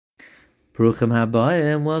Baruchim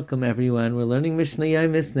habayim, welcome everyone. We're learning Mishnah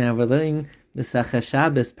Yomis now. We're learning Mesachah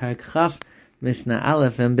Shabbos, Parak Chaf, Mishnah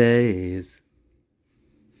Aleph and Beis.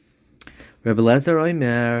 Rebbe Lezer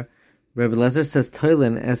Omer, Rebbe Lezer says,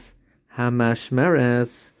 Toilin es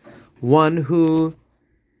hamashmeres, one who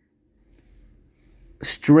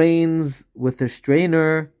strains with a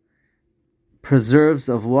strainer, preserves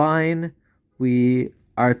of wine. We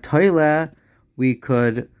are toila, we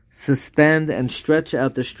could suspend and stretch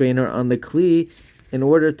out the strainer on the kli in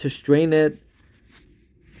order to strain it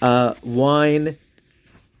wine,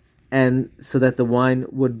 and so that the wine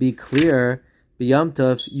would be clear. B'Yom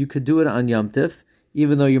Tov, you could do it on Yom Tov,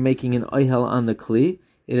 even though you're making an oihel on the kli.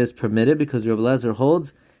 It is permitted because Rebbe Lezer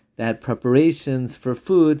holds that preparations for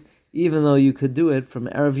food, even though you could do it from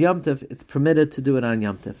Erev Yom Tov, it's permitted to do it on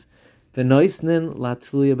Yom Tov. V'noisnin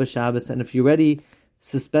latluya b'Shabbos, and if you already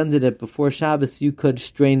suspended it before Shabbos, you could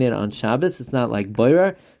strain it on Shabbos. It's not like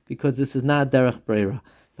boirer, because this is not derech breira.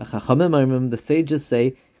 The sages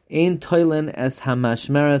say, Ein toilin es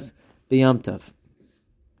hamashmeres b'Yom Tov.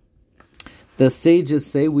 The sages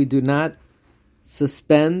say we do not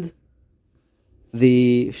suspend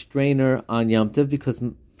the strainer on Yom Tov, because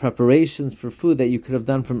preparations for food that you could have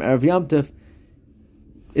done from Erev Yom Tov,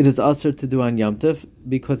 it is also to do on Yom Tov,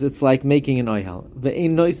 because it's like making an oihel.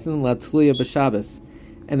 Ve'ein noisnin latluya b'Shabbos.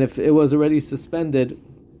 And if it was already suspended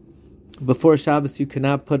before Shabbos, you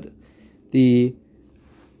cannot put the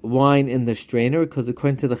wine in the strainer, because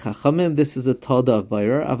according to the Chachamim, this is a talda of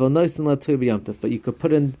bayra. Aval noisnin latluya b'Yom Tov, but you could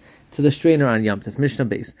put into the strainer on Yom Tov. Mishnah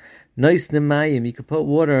base. Noisnin mayim, you could put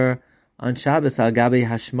water on Shabbos al gabi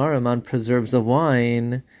hashmarim, on preserves of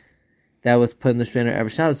wine that was put in the strainer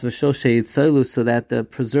every Shabbos, so that the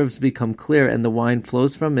preserves become clear and the wine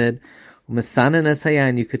flows from it. And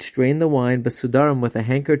you could strain the wine basudarim, with a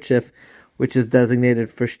handkerchief which is designated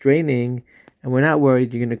for straining, and we're not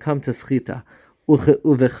worried you're going to come to schita.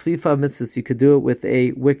 Uvechfifa mitzvahs, you could do it with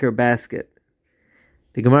a wicker basket.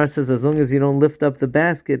 The Gemara says as long as you don't lift up the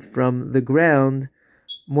basket from the ground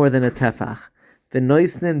more than a tefach.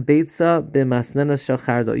 V'noisnin beitza b'masnenas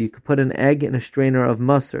shachardo, you could put an egg in a strainer of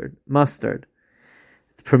mustard.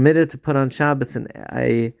 It's permitted to put on Shabbos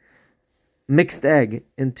a mixed egg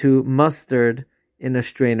into mustard in a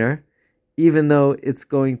strainer, even though it's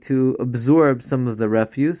going to absorb some of the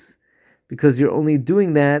refuse, because you're only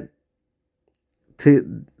doing that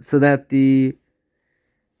so that the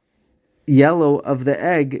yellow of the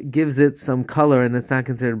egg gives it some color, and it's not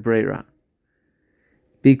considered breira,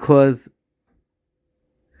 because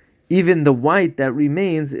even the white that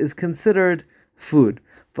remains is considered food.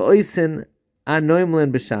 V'oisin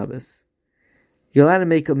anoimlin b'Shabbos, you're allowed to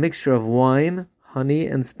make a mixture of wine, honey,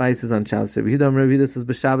 and spices on Shabbos. This is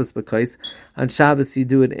b'Shabbos b'kais. On Shabbos you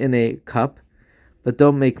do it in a cup, but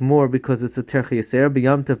don't make more because it's a terech yaser.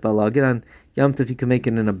 B'Yom Tov balagid. On Yom Tov you can make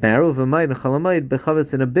it in a barrel. V'mayid chalamayid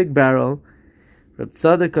b'chavetz, in a big barrel. Reb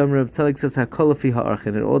Tzadok says hakol lefi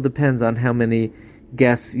ha'archin. It all depends on how many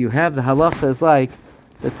guests you have. The halacha is like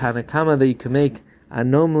the Tanakama, that you can make a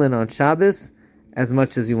nomlin on Shabbos as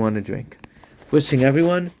much as you want to drink. Wishing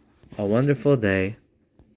everyone a wonderful day.